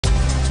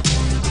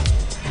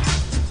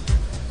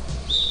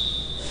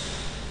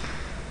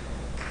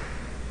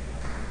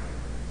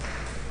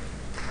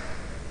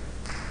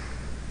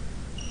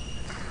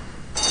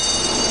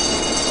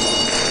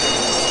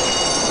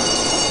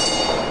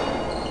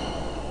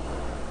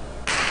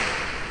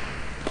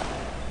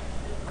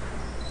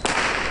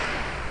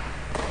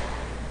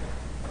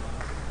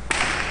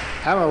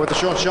Hammer with the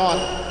short shot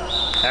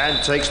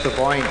and takes the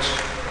point.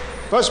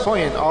 First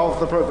point of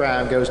the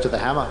program goes to the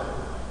Hammer.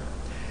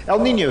 El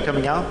Nino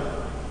coming out,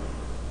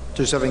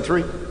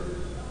 273.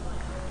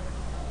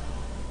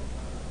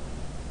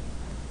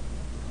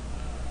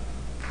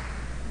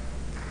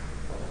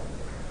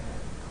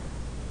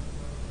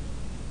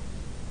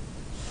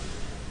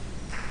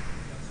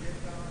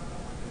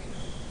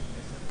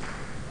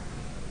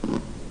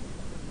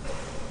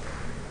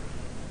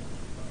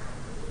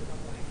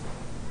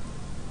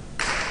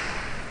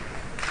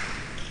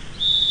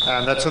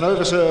 And that's an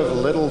overserve, a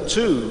little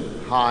too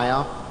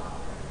higher.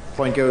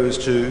 Point goes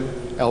to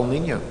El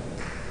Nino.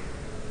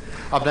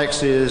 Up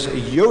next is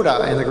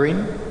Yoda in the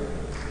green,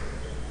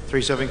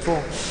 374.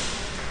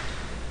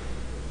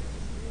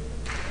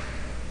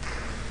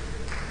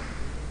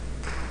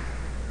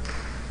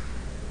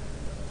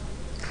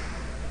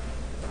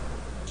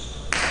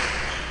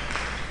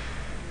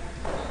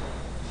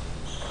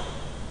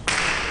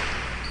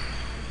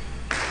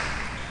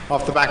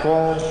 Off the back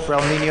wall for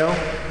El Nino,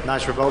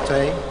 nice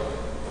revolte.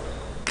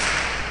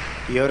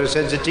 Yoda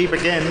sends it deep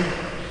again,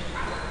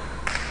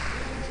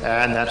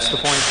 and that's the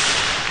point.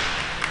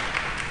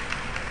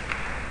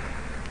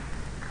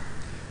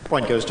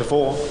 Point goes to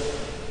 4.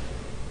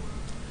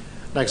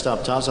 Next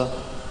up, Taza,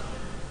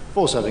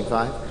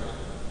 475.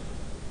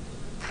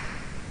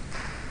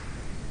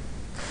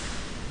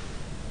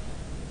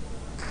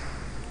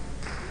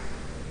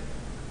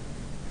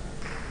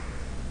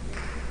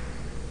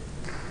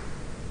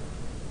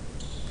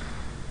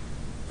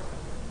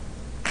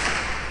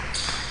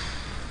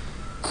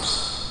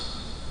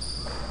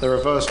 The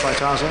reverse by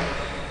Taza.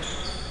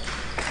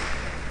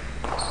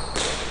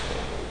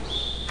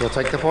 He'll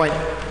take the point.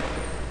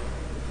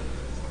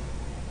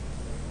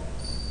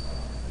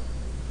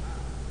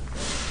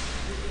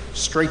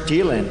 Straight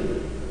deal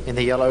in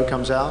the yellow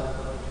comes out.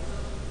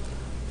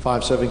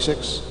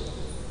 576.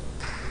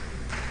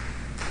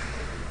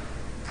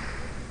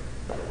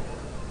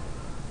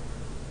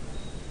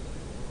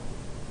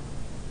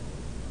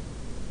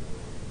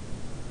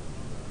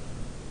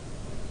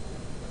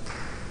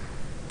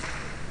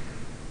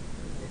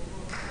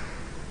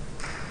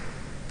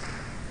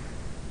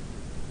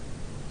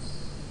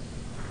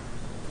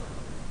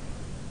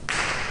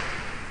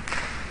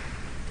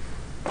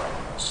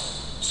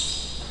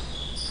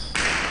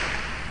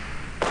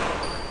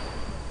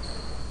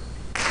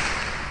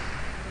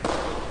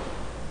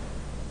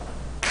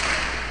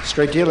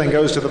 Straight dealing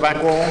goes to the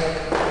back wall.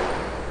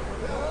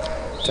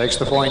 Takes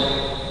the point.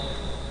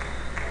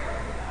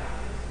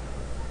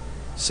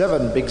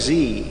 7, Big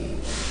Z.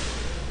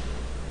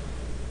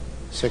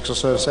 6 or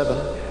serve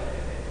 7.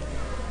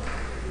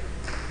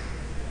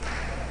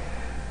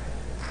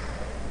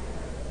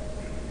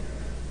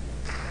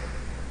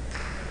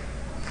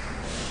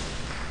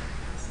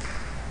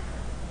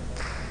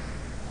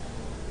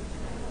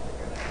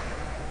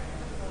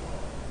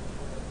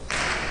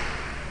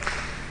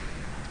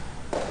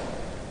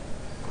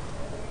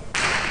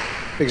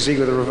 Big Z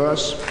with a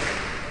reverse.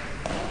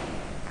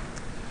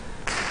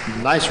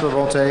 Nice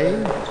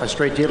revolte by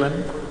straight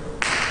dealing.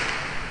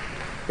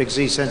 Big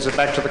Z sends it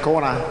back to the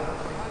corner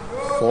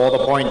for the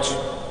point.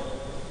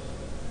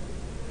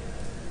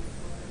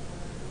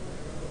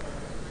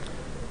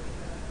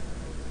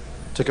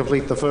 To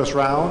complete the first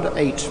round,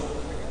 8,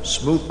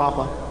 Smooth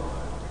Papa.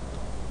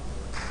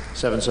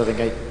 7 serving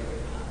 8.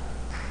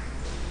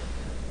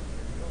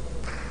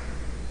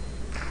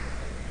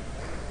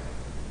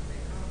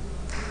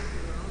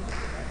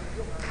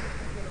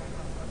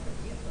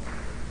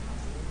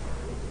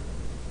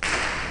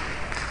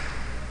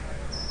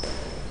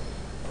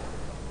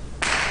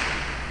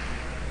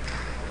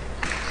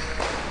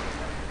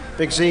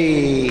 Big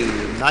Z,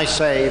 nice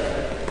save.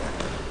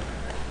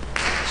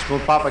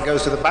 Smooth Papa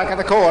goes to the back of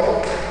the court,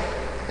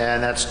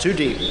 and that's too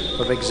deep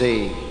for Big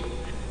Z.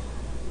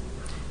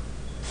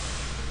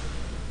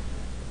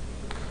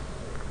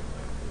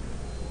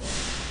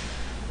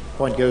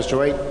 Point goes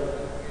to 8.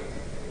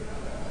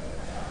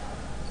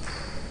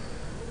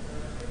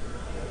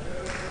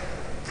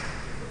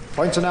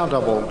 Points are now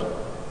doubled.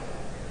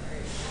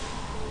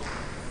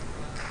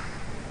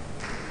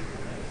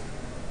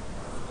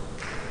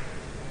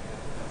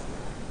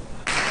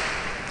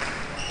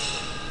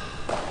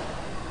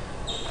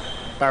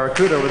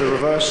 Barracuda with a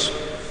reverse.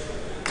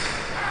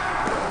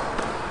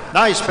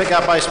 Nice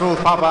pickup by Smooth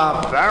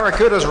Papa.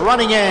 Barracuda's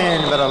running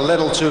in, but a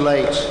little too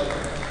late.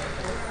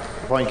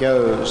 The point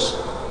goes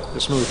to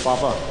Smooth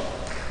Papa.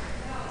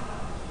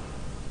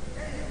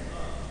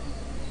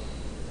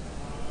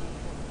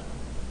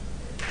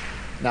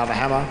 Now the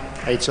Hammer,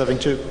 8 serving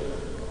 2.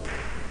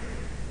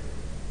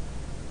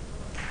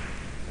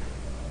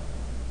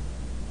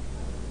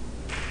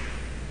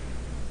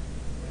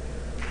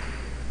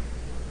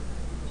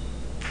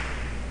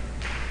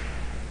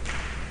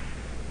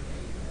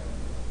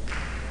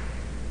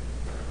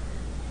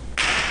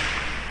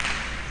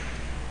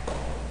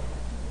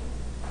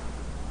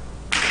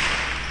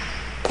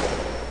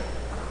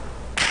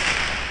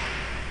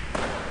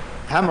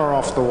 Hammer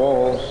off the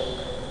wall.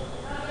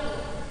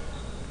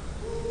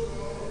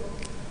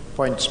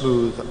 Point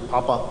Smooth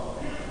Papa.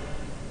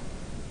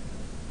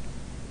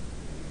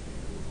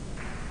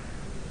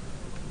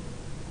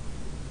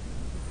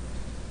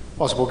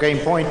 Possible game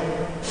point,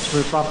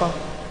 Smooth Papa.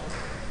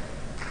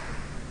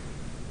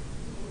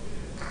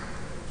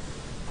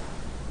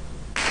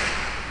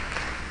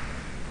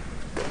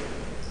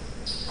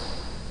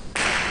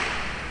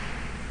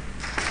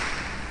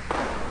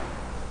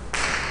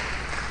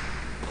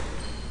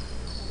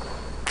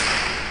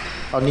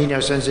 El Nino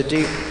sends it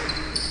deep.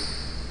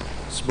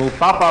 Smooth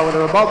Papa with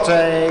a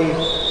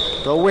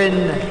rebote. The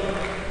win.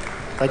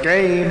 The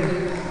game.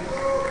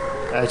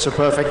 It's a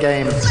perfect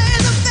game.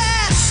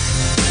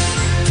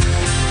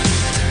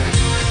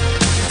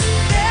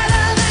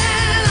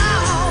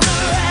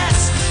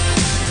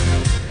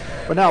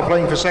 We're now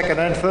playing for second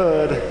and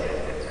third.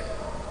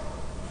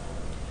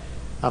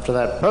 After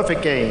that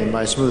perfect game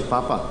by Smooth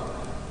Papa.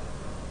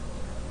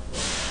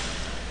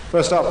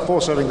 First up,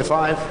 4-serving the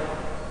 5.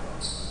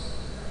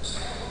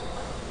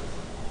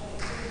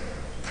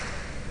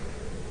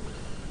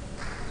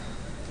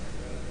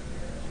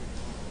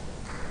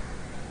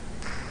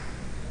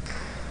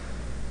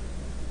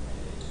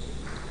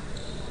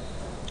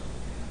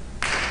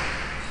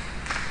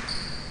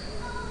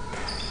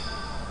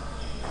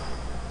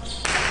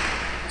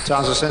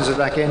 Taza sends it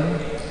back in.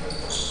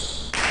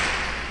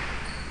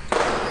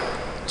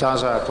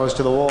 Taza close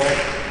to the wall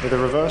with a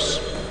reverse.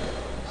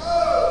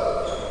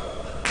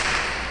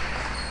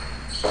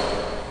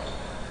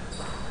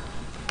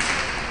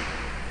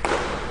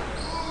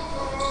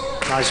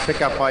 Nice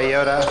pickup by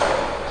Yoda.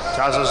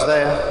 Taza's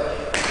there.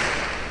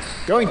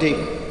 Going deep.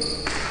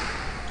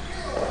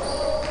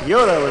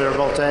 Yoda with a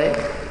revolte.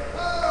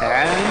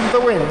 And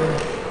the win.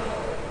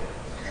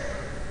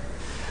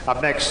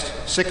 Up next,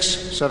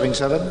 6-serving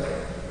 7.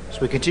 So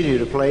we continue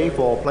to play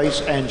for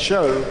place and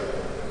show,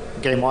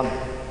 game 1.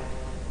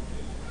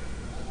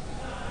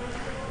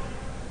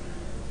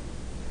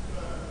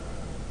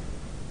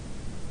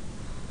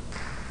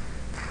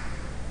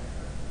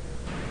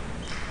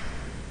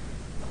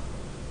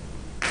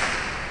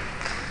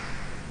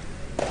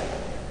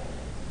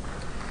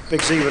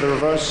 Big Z with a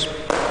reverse.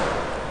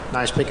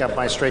 Nice pickup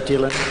by straight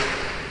dealing.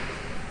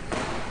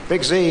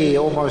 Big Z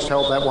almost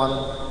held that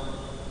one,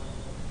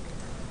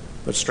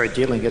 but straight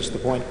dealing gets the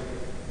point.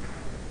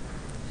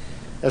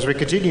 As we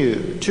continue,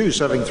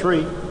 2-serving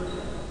 3.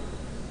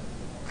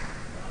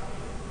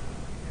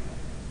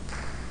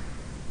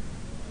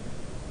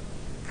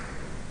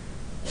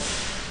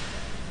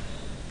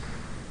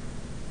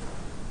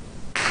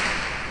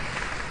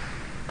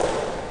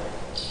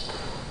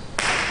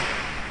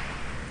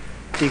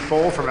 Deep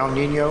ball from El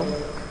Nino.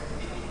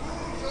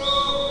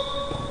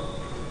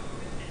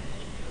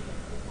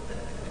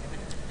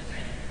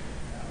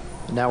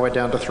 Now we're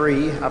down to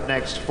 3. Up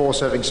next,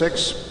 4-serving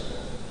 6.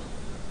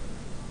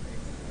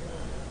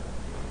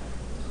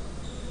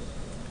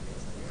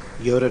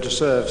 Yoda to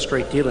serve,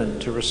 straight dealing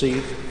to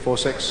receive,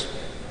 4-6.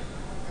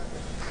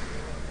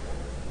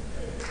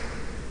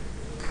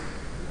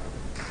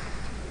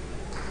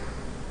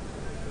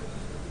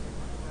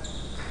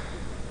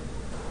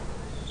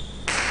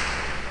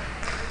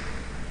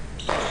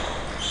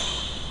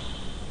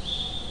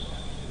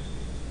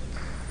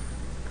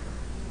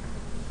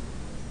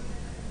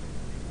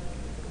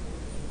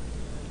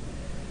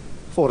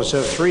 Four to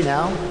serve 3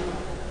 now.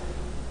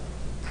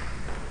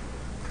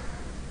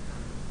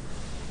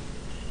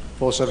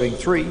 4-serving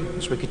 3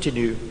 as we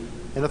continue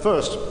in the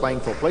first, playing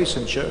for place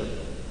and show.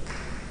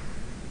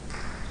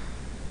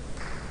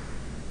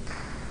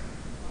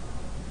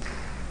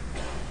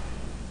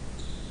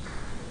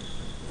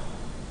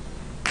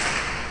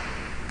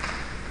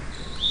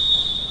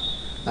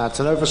 That's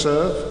an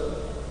overserve.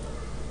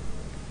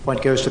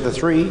 Point goes to the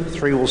 3.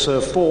 3 will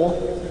serve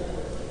 4.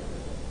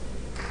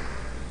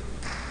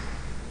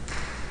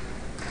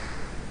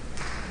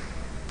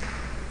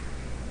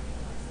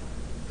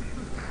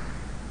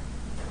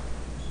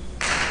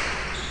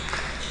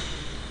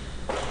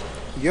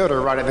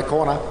 Yoda right in the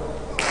corner.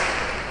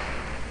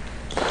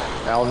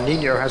 El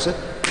Nino has it.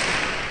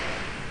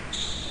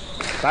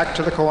 Back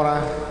to the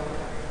corner.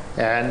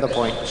 And the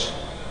point.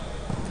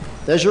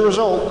 There's your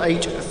result.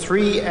 8,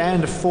 3,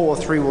 and 4.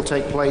 3 will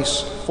take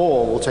place.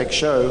 4 will take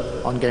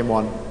show on game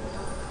 1.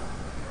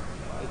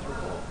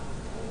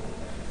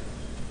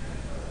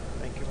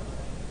 Thank you.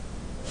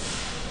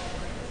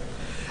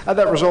 And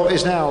that result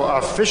is now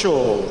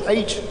official.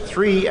 8,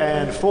 3,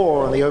 and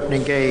 4 in the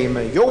opening game.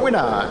 Your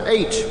winner,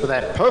 8, for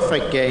that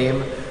perfect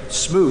game,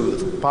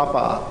 Smooth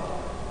Papa.